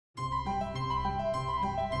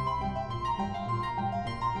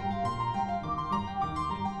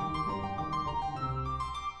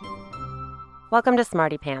Welcome to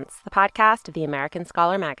Smarty Pants, the podcast of the American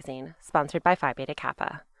Scholar magazine, sponsored by Phi Beta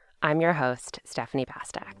Kappa. I'm your host, Stephanie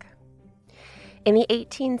Bastak. In the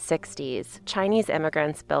 1860s, Chinese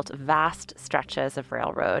immigrants built vast stretches of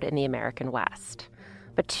railroad in the American West.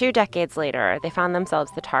 But 2 decades later, they found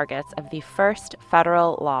themselves the targets of the first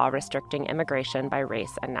federal law restricting immigration by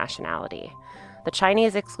race and nationality, the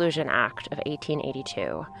Chinese Exclusion Act of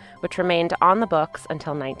 1882, which remained on the books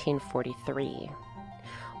until 1943.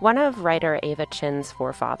 One of writer Ava Chin's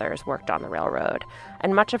forefathers worked on the railroad,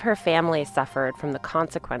 and much of her family suffered from the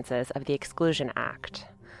consequences of the Exclusion Act.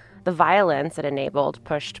 The violence it enabled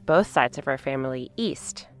pushed both sides of her family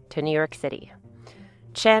east to New York City.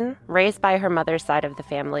 Chin, raised by her mother's side of the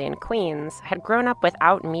family in Queens, had grown up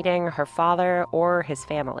without meeting her father or his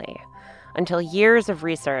family, until years of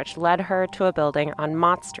research led her to a building on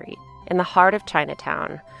Mott Street, in the heart of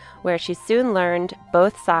Chinatown, where she soon learned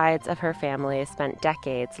both sides of her family spent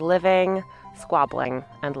decades living, squabbling,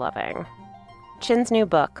 and loving. Chin's new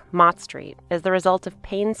book, Mott Street, is the result of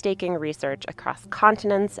painstaking research across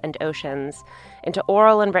continents and oceans into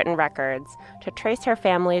oral and written records to trace her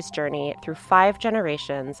family's journey through 5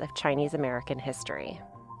 generations of Chinese-American history.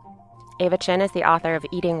 Ava Chin is the author of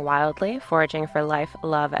Eating Wildly, Foraging for Life,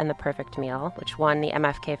 Love, and the Perfect Meal, which won the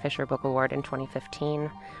MFK Fisher Book Award in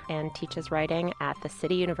 2015, and teaches writing at the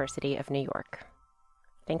City University of New York.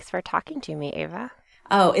 Thanks for talking to me, Ava.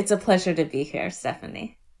 Oh, it's a pleasure to be here,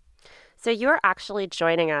 Stephanie. So you're actually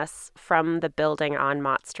joining us from the building on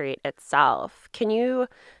Mott Street itself. Can you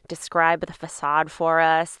describe the facade for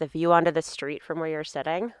us, the view onto the street from where you're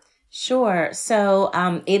sitting? Sure. So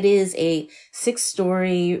it is a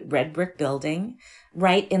 6-story red brick building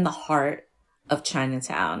right in the heart of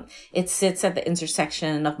Chinatown. It sits at the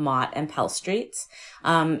intersection of Mott and Pell Streets.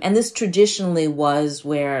 And this traditionally was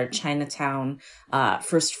where Chinatown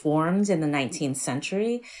first formed in the 19th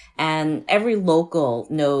century. And every local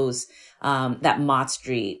knows that Mott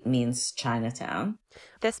Street means Chinatown.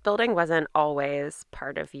 This building wasn't always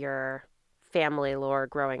part of your family lore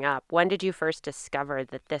growing up. When did you first discover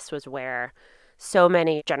that this was where so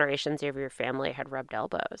many generations of your family had rubbed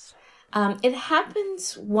elbows? It happened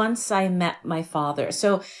once I met my father.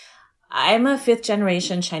 So I'm a 5th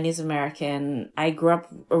generation Chinese American. I grew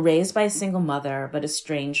up raised by a single mother, but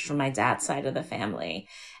estranged from my dad's side of the family.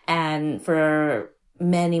 And for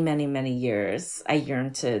many, many, many years, I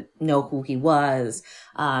yearned to know who he was,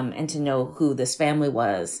 and to know who this family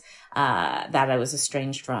was, that I was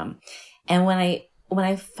estranged from. And when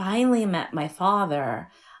I finally met my father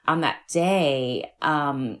on that day,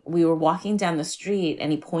 we were walking down the street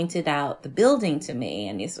and he pointed out the building to me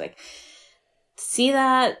and he's like, see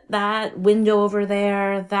that window over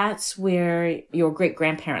there? That's where your great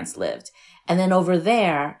grandparents lived. And then over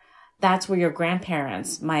there, that's where your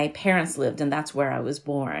grandparents, my parents lived, and that's where I was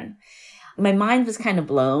born. My mind was kind of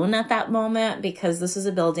blown at that moment because this is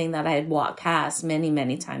a building that I had walked past many,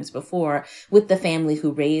 many times before with the family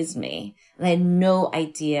who raised me. And I had no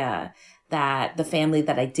idea that the family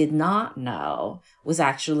that I did not know was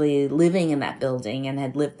actually living in that building and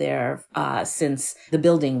had lived there since the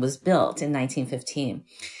building was built in 1915.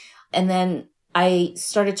 And then I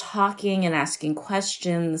started talking and asking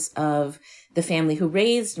questions of the family who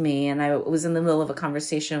raised me. And I was in the middle of a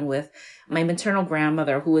conversation with my maternal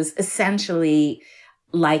grandmother, who was essentially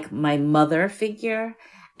like my mother figure.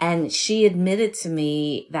 And she admitted to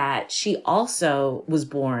me that she also was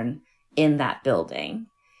born in that building.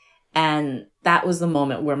 And that was the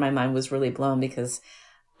moment where my mind was really blown because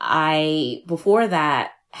I, before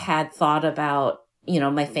that, had thought about,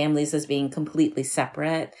 my families as being completely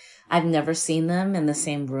separate. I've never seen them in the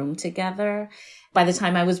same room together. By the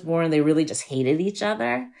time I was born, they really just hated each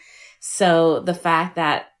other. So the fact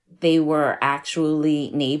that they were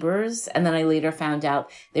actually neighbors, and then I later found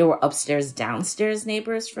out they were upstairs, downstairs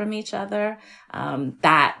neighbors from each other,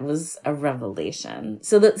 that was a revelation.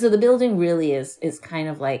 So the building really is kind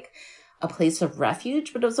of like a place of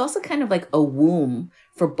refuge, but it was also kind of like a womb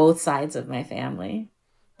for both sides of my family.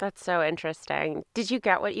 That's so interesting. Did you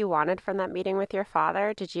get what you wanted from that meeting with your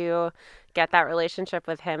father? Did you get that relationship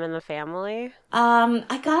with him and the family?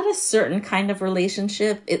 I got a certain kind of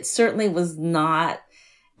relationship. It certainly was not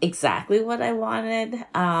exactly what I wanted,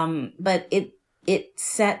 but it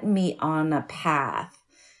set me on a path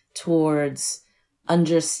towards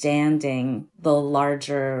understanding the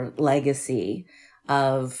larger legacy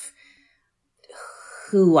of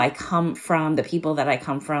who I come from, the people that I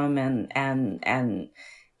come from, and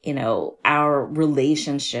our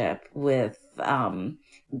relationship with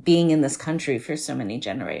being in this country for so many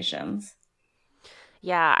generations.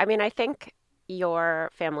 Yeah, I mean, I think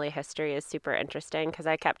your family history is super interesting because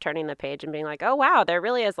I kept turning the page and being like, oh, wow, there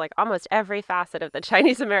really is like almost every facet of the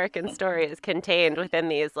Chinese American story is contained within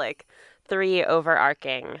these like three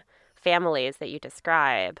overarching families that you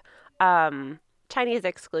describe. Chinese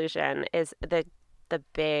exclusion is the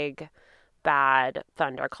big bad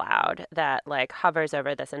thundercloud that like hovers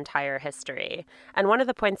over this entire history. And one of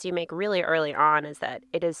the points you make really early on is that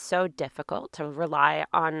it is so difficult to rely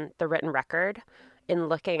on the written record in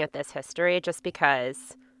looking at this history just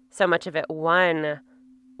because so much of it, one,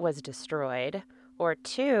 was destroyed, or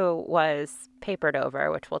two, was papered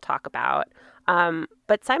over, which we'll talk about.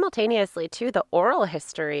 But simultaneously, too, the oral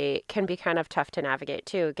history can be kind of tough to navigate,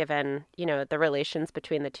 too, given, the relations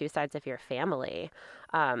between the two sides of your family.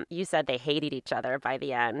 You said they hated each other by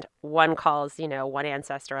the end. One calls, one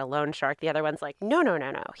ancestor a loan shark. The other one's like, no.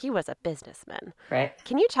 He was a businessman. Right.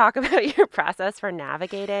 Can you talk about your process for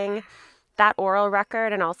navigating that oral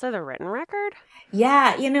record and also the written record?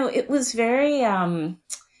 Yeah, it was very,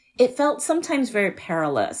 it felt sometimes very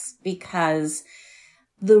perilous because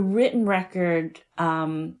the written record,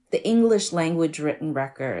 the English language written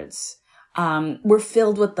records, were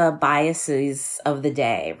filled with the biases of the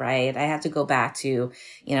day, right? I had to go back to,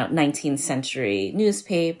 19th century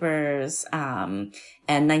newspapers,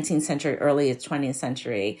 and 19th century, early 20th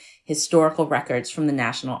century historical records from the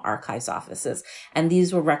National Archives offices. And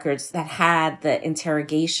these were records that had the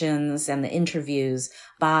interrogations and the interviews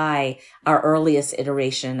by our earliest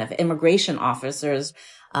iteration of immigration officers,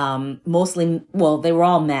 mostly, they were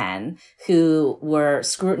all men who were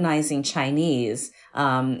scrutinizing Chinese,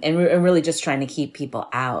 and really just trying to keep people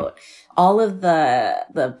out. All of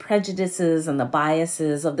the prejudices and the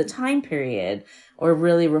biases of the time period were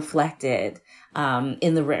really reflected,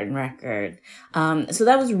 in the written record. So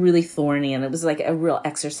that was really thorny, and it was like a real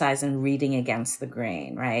exercise in reading against the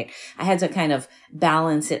grain, right? I had to kind of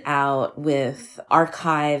balance it out with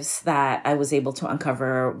archives that I was able to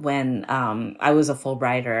uncover when, I was a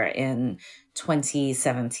Fulbrighter in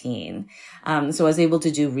 2017. So I was able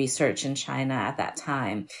to do research in China at that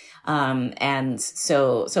time. And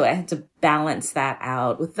so I had to balance that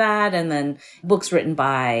out with that, and then books written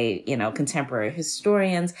by, contemporary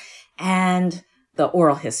historians, and the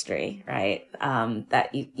oral history, right? That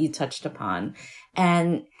you touched upon.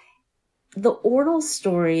 And the oral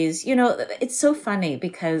stories, it's so funny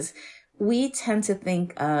because we tend to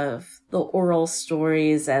think of the oral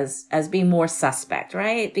stories as being more suspect,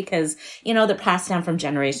 right? Because, they're passed down from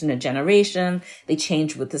generation to generation. They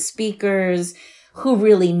change with the speakers. Who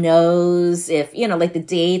really knows if, like the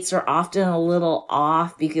dates are often a little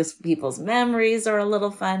off because people's memories are a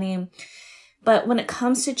little funny. But when it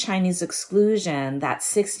comes to Chinese exclusion, that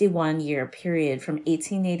 61-year period from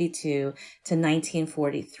 1882 to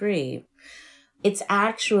 1943, it's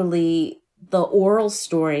actually the oral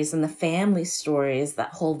stories and the family stories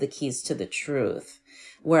that hold the keys to the truth,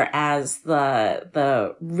 whereas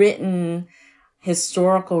the written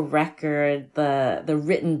historical record, the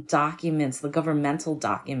written documents, the governmental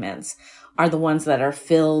documents are the ones that are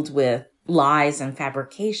filled with lies and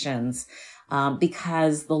fabrications,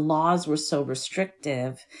 because the laws were so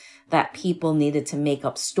restrictive that people needed to make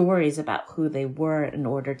up stories about who they were in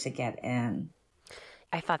order to get in.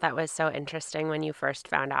 I thought that was so interesting when you first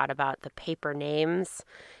found out about the paper names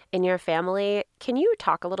in your family. Can you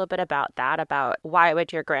talk a little bit about that, about why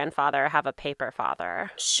would your grandfather have a paper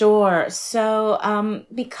father? Sure. So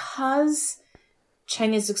because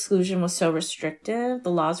Chinese exclusion was so restrictive,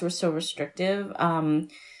 the laws were so restrictive,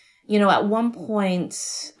 at one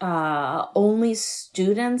point, only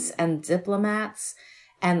students and diplomats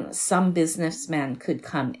and some businessmen could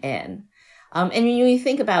come in. And when you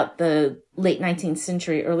think about the late 19th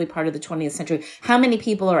century, early part of the 20th century, how many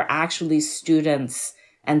people are actually students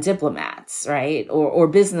and diplomats, right? Or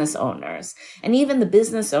business owners. And even the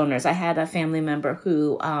business owners, I had a family member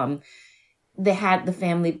who, they had the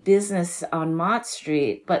family business on Mott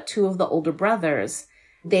Street, but two of the older brothers,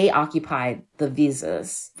 they occupied the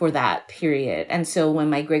visas for that period. And so when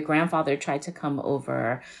my great-grandfather tried to come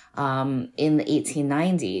over, in the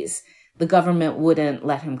 1890s, the government wouldn't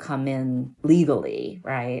let him come in legally,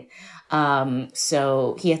 right?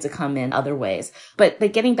 So he had to come in other ways. But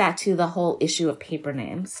getting back to the whole issue of paper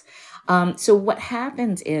names. So what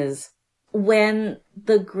happened is when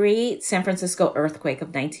the great San Francisco earthquake of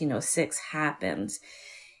 1906 happened,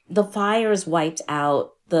 the fires wiped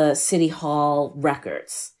out the city hall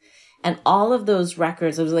records. And all of those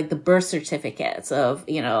records, it was like the birth certificates of,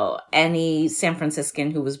 any San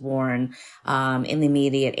Franciscan who was born in the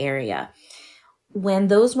immediate area. When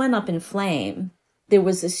those went up in flame, there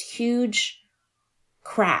was this huge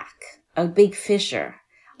crack, a big fissure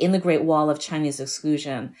in the Great Wall of Chinese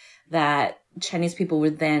exclusion that Chinese people were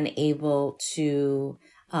then able to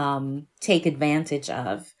take advantage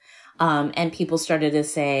of. And people started to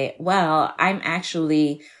say, well, I'm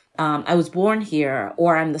actually, I was born here,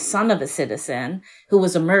 or I'm the son of a citizen who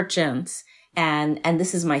was a merchant, and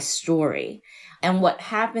this is my story. And what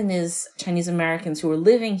happened is Chinese Americans who were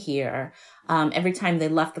living here, every time they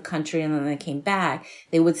left the country and then they came back,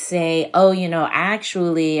 they would say, oh,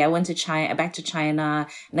 actually I went to China, back to China,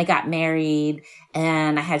 and I got married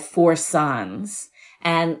and I had 4 sons.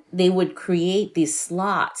 And they would create these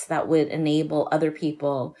slots that would enable other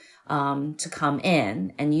people to come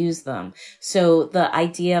in and use them. So the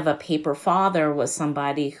idea of a paper father was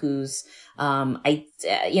somebody who's,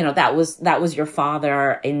 that was your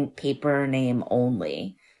father in paper name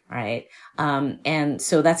only, right? And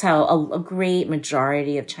so that's how a great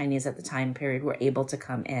majority of Chinese at the time period were able to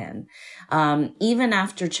come in. Even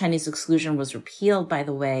after Chinese exclusion was repealed, by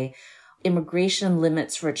the way, immigration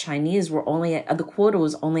limits for Chinese were the quota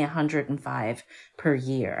was only 105 per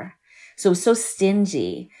year. So it was so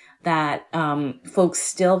stingy that folks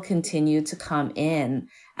still continued to come in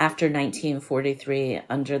after 1943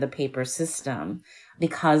 under the paper system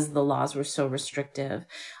because the laws were so restrictive.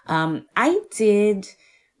 When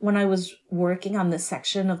I was working on this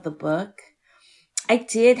section of the book, I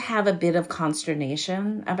did have a bit of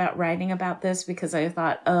consternation about writing about this because I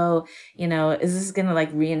thought, is this going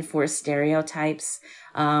to reinforce stereotypes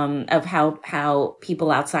of how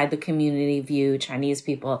people outside the community view Chinese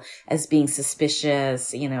people as being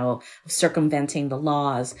suspicious, circumventing the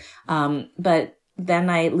laws. But then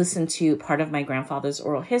I listened to part of my grandfather's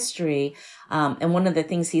oral history. And one of the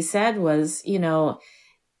things he said was,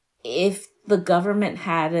 if the government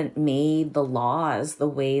hadn't made the laws the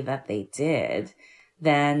way that they did,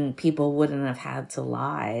 then people wouldn't have had to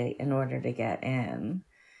lie in order to get in.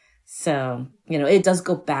 So, it does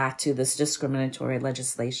go back to this discriminatory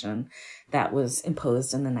legislation that was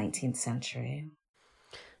imposed in the 19th century.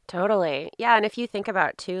 Totally. Yeah. And if you think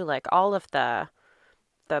about too, all of the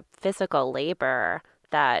physical labor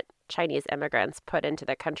that Chinese immigrants put into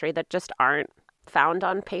the country that just aren't found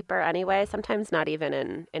on paper anyway, sometimes not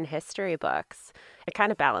even in history books, it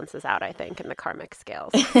kind of balances out, I think, in the karmic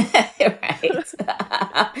scales. Right.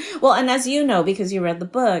 Well, and as you know, because you read the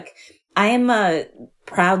book, I am a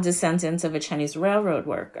proud descendant of a Chinese railroad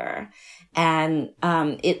worker. And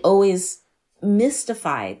it always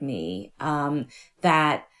mystified me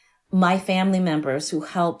that my family members who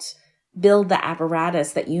helped build the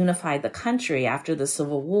apparatus that unified the country after the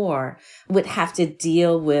Civil War would have to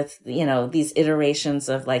deal with, these iterations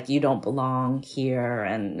of you don't belong here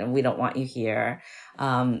and we don't want you here.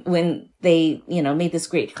 When they, made this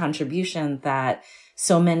great contribution that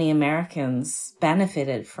so many Americans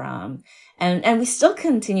benefited from. And we still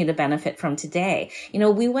continue to benefit from today.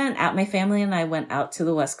 We went out, my family and I went out to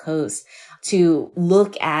the West Coast to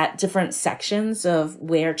look at different sections of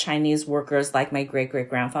where Chinese workers like my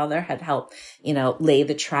great-great-grandfather had helped, lay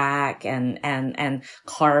the track and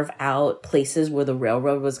carve out places where the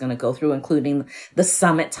railroad was going to go through, including the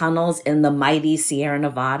summit tunnels in the mighty Sierra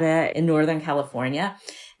Nevada in Northern California.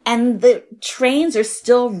 And the trains are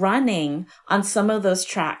still running on some of those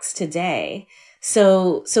tracks today.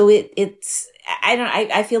 So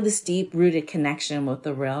I feel this deep rooted connection with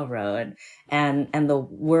the railroad and the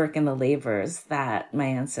work and the labors that my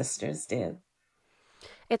ancestors did.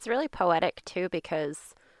 It's really poetic too,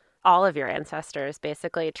 because all of your ancestors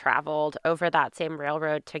basically traveled over that same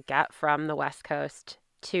railroad to get from the West Coast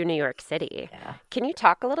to New York City. Yeah. Can you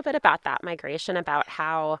talk a little bit about that migration, about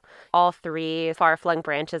how all 3 far-flung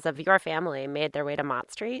branches of your family made their way to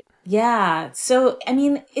Mott Street? Yeah. So,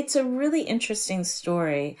 it's a really interesting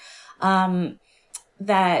story that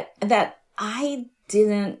I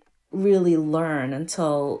didn't really learn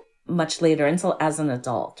until much later, until as an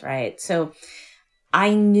adult, right? So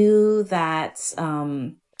I knew that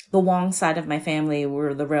the Wong side of my family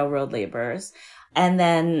were the railroad laborers. And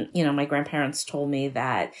then, my grandparents told me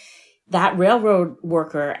that railroad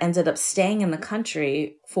worker ended up staying in the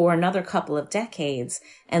country for another couple of decades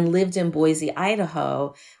and lived in Boise,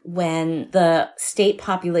 Idaho, when the state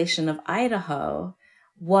population of Idaho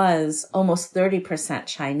was almost 30%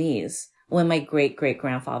 Chinese when my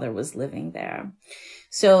great-great-grandfather was living there.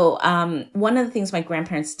 So one of the things my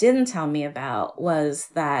grandparents didn't tell me about was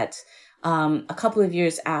that a couple of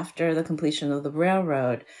years after the completion of the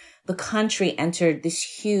railroad, the country entered this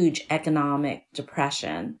huge economic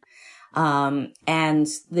depression. And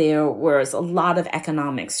there was a lot of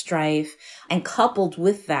economic strife. And coupled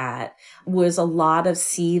with that was a lot of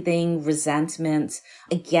seething resentment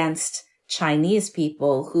against Chinese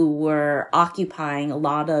people who were occupying a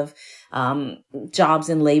lot of jobs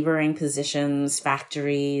in laboring positions,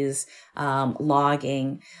 factories,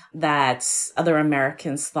 logging, that other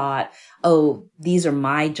Americans thought, oh, these are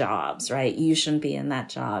my jobs, right? You shouldn't be in that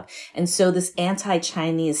job. And so this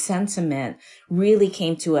anti-Chinese sentiment really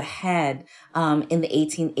came to a head in the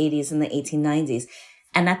 1880s and the 1890s.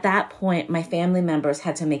 And at that point, my family members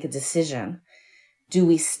had to make a decision. Do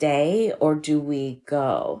we stay or do we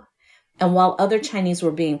go? And while other Chinese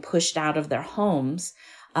were being pushed out of their homes,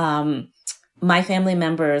 my family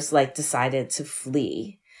members decided to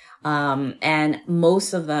flee. And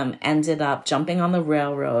most of them ended up jumping on the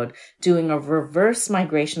railroad, doing a reverse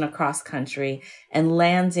migration across country and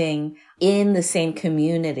landing in the same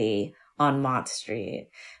community on Mott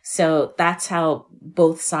Street. So that's how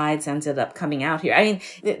both sides ended up coming out here. I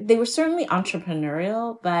mean, they were certainly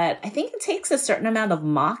entrepreneurial, but I think it takes a certain amount of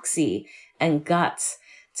moxie and guts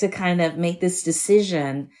to kind of make this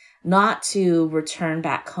decision not to return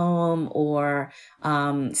back home or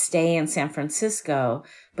stay in San Francisco,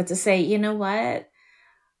 but to say, you know what,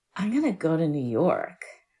 I'm going to go to New York.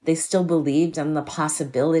 They still believed in the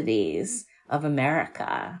possibilities of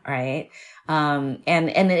America, right? And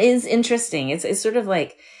it is interesting. It's sort of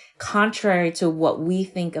contrary to what we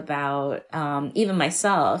think about, even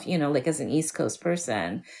myself, as an East Coast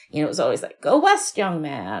person, it was always go west, young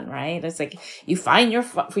man, right? It's you find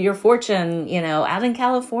your fortune, out in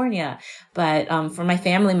California. But, for my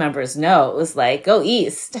family members, no, it was go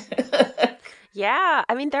east. Yeah.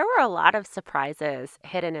 I mean, there were a lot of surprises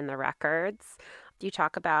hidden in the records. You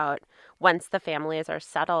talk about once the families are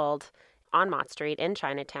settled on Mott Street in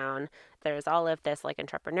Chinatown, there's all of this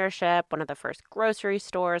entrepreneurship, one of the first grocery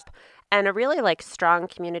stores, and a really strong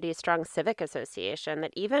community, strong civic association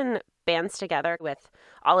that even bands together with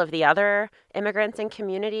all of the other immigrants and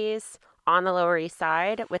communities on the Lower East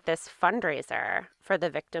Side with this fundraiser for the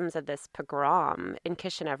victims of this pogrom in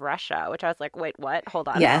Kishinev, Russia, which I was wait, what? Hold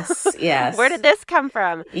on. Yes, yes. Where did this come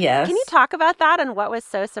from? Yes. Can you talk about that and what was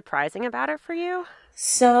so surprising about it for you?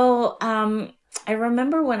 So, I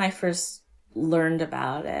remember when I first learned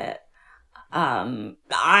about it,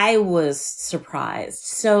 I was surprised.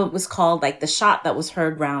 So it was called the shot that was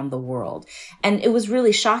heard round the world. And it was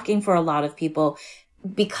really shocking for a lot of people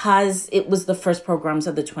because it was the first pogroms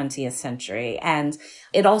of the 20th century. And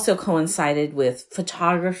it also coincided with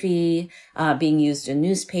photography being used in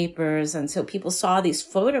newspapers. And so people saw these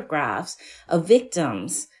photographs of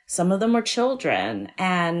victims. Some of them were children.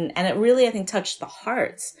 And it really, I think, touched the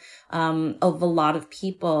hearts of a lot of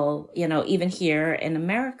people, even here in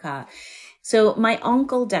America. So my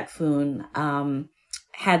uncle Dek Foon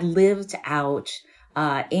had lived out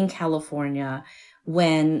in California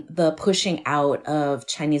when the pushing out of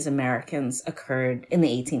Chinese Americans occurred in the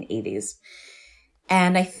 1880s.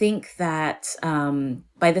 And I think that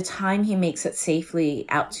by the time he makes it safely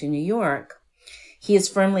out to New York, he is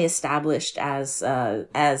firmly established as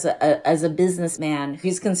a businessman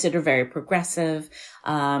who's considered very progressive.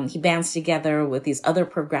 He bands together with these other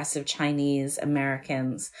progressive Chinese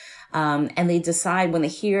Americans. And they decide when they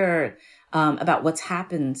hear about what's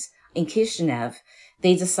happened in Kishinev,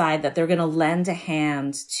 they decide that they're going to lend a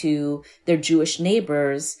hand to their Jewish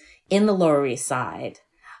neighbors in the Lower East Side.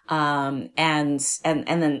 And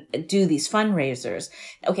then do these fundraisers.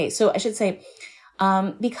 Okay. So I should say,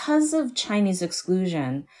 because of Chinese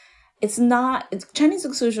exclusion, Chinese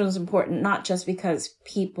exclusion is important, not just because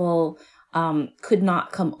people, could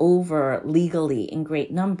not come over legally in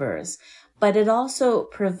great numbers, but it also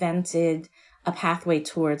prevented a pathway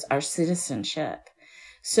towards our citizenship.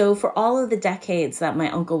 So for all of the decades that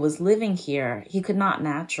my uncle was living here, he could not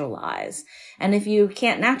naturalize. And if you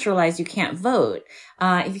can't naturalize, you can't vote.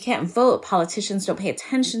 If you can't vote, politicians don't pay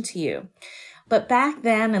attention to you. But back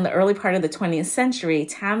then, in the early part of the 20th century,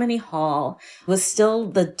 Tammany Hall was still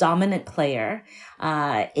the dominant player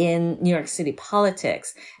in New York City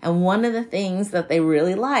politics. And one of the things that they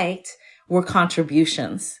really liked were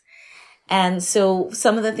contributions. And so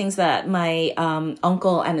some of the things that my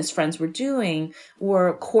uncle and his friends were doing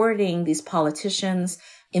were courting these politicians,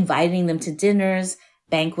 inviting them to dinners,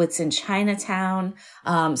 banquets in Chinatown.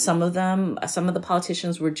 Some of the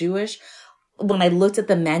politicians were Jewish. When I looked at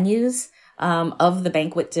the menus of the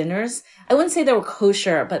banquet dinners, I wouldn't say they were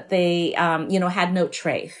kosher, but they, had no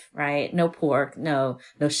treif, right? No pork, no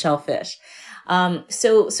shellfish.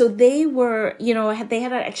 So they were, they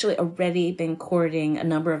had actually already been courting a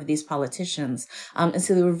number of these politicians. And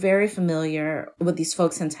so they were very familiar with these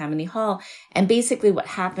folks in Tammany Hall. And basically what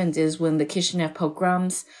happened is when the Kishinev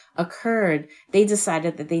pogroms occurred, they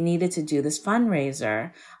decided that they needed to do this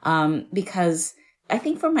fundraiser, because I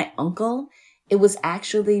think for my uncle, it was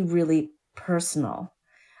actually really personal.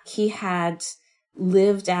 He had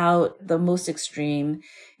lived out the most extreme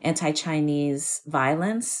anti-Chinese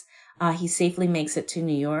violence. He safely makes it to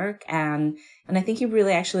New York, and I think he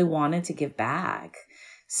really actually wanted to give back.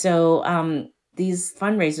 So these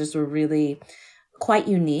fundraisers were really quite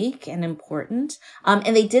unique and important.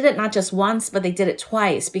 And they did it not just once, but they did it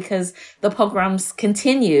twice, because the pogroms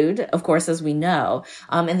continued, of course, as we know.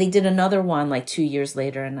 And they did another one like 2 years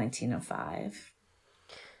later in 1905.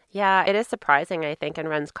 Yeah, it is surprising, I think, and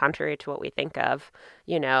runs contrary to what we think of,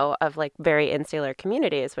 of like very insular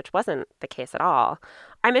communities, which wasn't the case at all.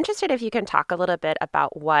 I'm interested if you can talk a little bit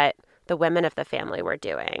about what the women of the family were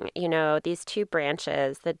doing. These two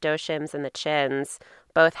branches, the Doshims and the Chins,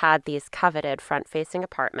 both had these coveted front-facing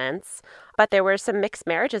apartments, but there were some mixed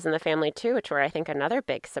marriages in the family too, which were, I think, another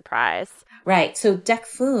big surprise. Right. So Dek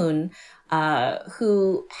Foon,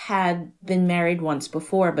 who had been married once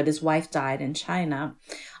before, but his wife died in China,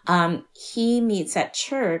 he meets at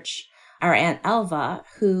church our Aunt Elva,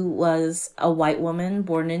 who was a white woman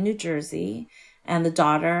born in New Jersey and the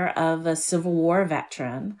daughter of a Civil War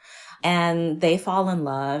veteran. And they fall in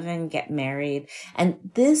love and get married. And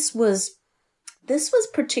this was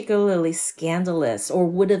particularly scandalous, or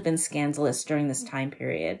would have been scandalous during this time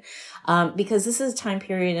period, because this is a time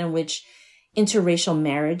period in which interracial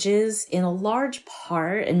marriages, in a large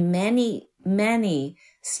part, in many, many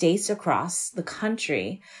states across the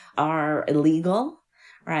country, are illegal.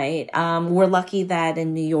 Right. We're lucky that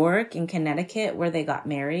in New York and Connecticut, where they got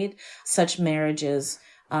married, such marriages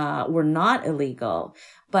were not illegal.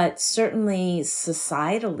 But certainly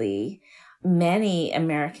societally, many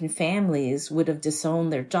American families would have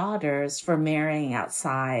disowned their daughters for marrying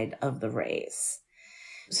outside of the race.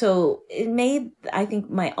 So it made, I think,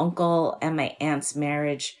 my uncle and my aunt's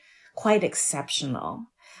marriage quite exceptional.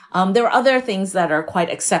 There were other things that are quite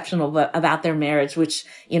exceptional about their marriage, which,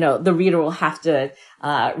 the reader will have to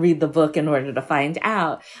read the book in order to find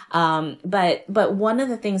out. But one of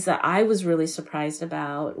the things that I was really surprised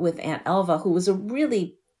about with Aunt Elva, who was a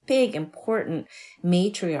really big, important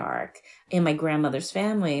matriarch in my grandmother's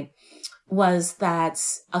family, was that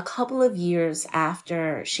a couple of years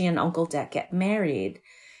after she and Uncle Dek get married,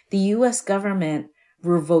 the U.S. government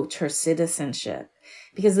revoked her citizenship,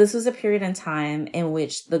 because this was a period in time in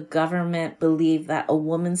which the government believed that a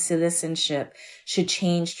woman's citizenship should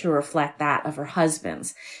change to reflect that of her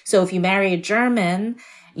husband's. So if you marry a German,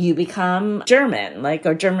 you become German, like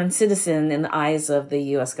a German citizen in the eyes of the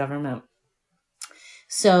U.S. government.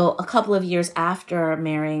 So a couple of years after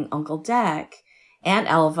marrying Uncle Dek,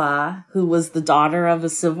 Aunt Elva, who was the daughter of a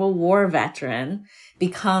Civil War veteran,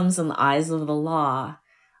 becomes, in the eyes of the law,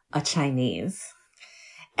 a Chinese.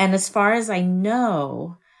 And as far as I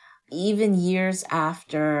know, even years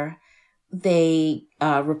after they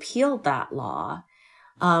repealed that law,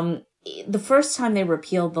 the first time they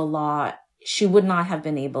repealed the law, she would not have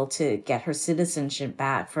been able to get her citizenship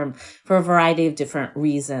back for a variety of different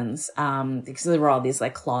reasons, because there were all these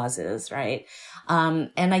like clauses, right?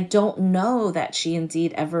 And I don't know that she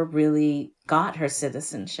indeed ever really got her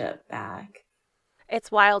citizenship back. It's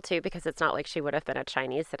wild too, because it's not like she would have been a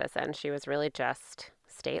Chinese citizen. She was really just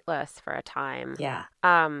stateless for a time. Yeah.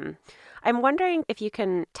 I'm wondering if you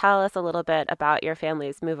can tell us a little bit about your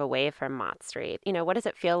family's move away from Mott Street. What does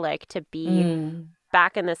it feel like to be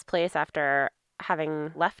back in this place after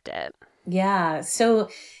having left it? Yeah. So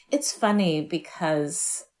it's funny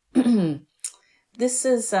because this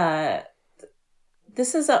is a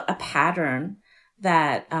pattern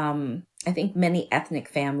that I think many ethnic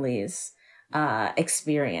families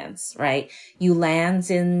experience, right? You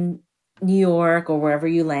land in New York or wherever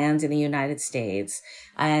you land in the United States,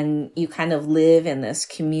 and you kind of live in this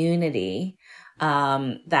community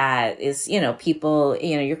that is, people,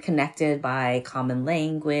 you're connected by common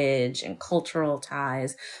language and cultural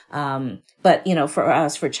ties. But, for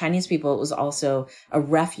us, for Chinese people, it was also a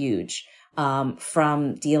refuge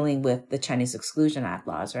from dealing with the Chinese Exclusion Act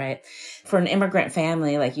laws, right? For an immigrant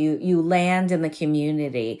family, like you land in the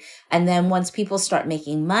community, and then once people start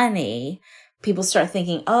making money, people start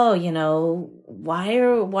thinking, oh, why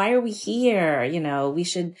are we here? We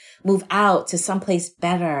should move out to someplace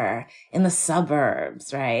better in the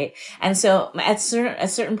suburbs, right? And so at a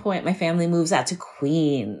certain point, my family moves out to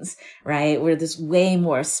Queens, right? Where there's way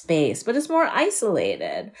more space, but it's more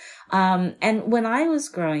isolated. And when I was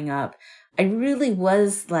growing up, I really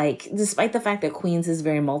was like, despite the fact that Queens is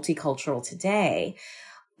very multicultural today,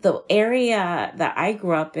 the area that I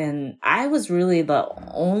grew up in, I was really the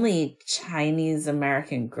only Chinese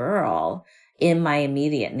American girl in my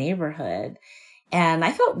immediate neighborhood. And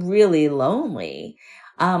I felt really lonely.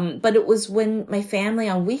 But it was when my family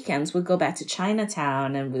on weekends would go back to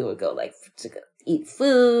Chinatown, and we would go to go eat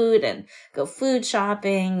food and go food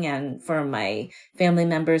shopping, and for my family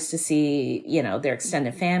members to see, their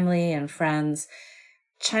extended family and friends.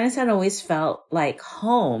 Chinatown always felt like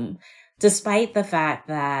home, despite the fact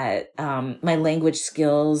that my language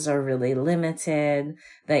skills are really limited,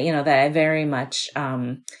 that I very much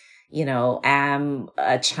am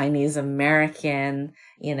a Chinese American,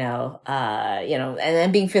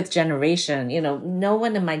 and being fifth generation, no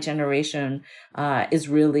one in my generation is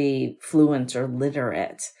really fluent or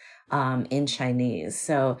literate in Chinese.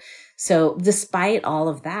 So despite all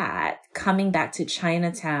of that, coming back to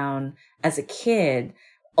Chinatown as a kid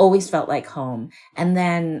always felt like home. And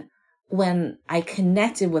then when I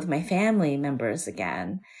connected with my family members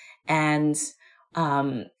again and,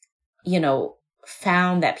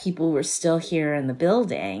 found that people were still here in the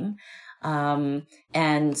building,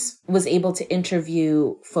 and was able to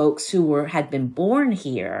interview folks who had been born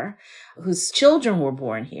here, whose children were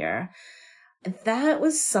born here, that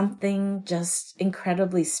was something just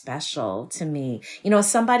incredibly special to me.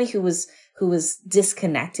 As somebody who was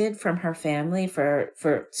disconnected from her family for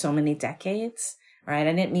so many decades, right?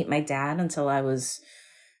 I didn't meet my dad until I was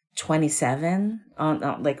 27,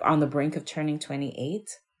 on the brink of turning 28.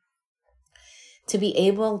 To be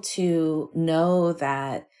able to know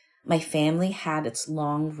that my family had its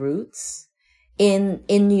long roots in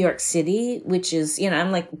New York City, which is,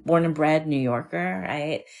 I'm born and bred New Yorker,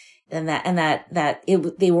 right? And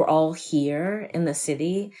they were all here in the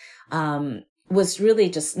city, was really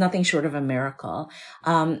just nothing short of a miracle.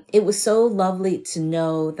 It was so lovely to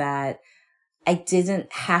know that I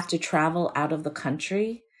didn't have to travel out of the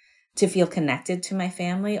country to feel connected to my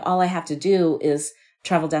family. All I have to do is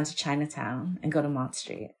travel down to Chinatown and go to Mott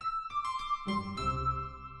Street.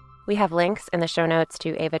 We have links in the show notes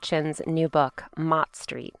to Ava Chin's new book, Mott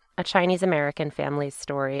Street, a Chinese American family's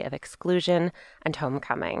story of exclusion and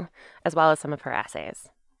homecoming, as well as some of her essays.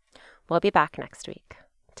 We'll be back next week.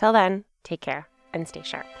 Till then, take care and stay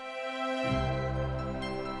sharp.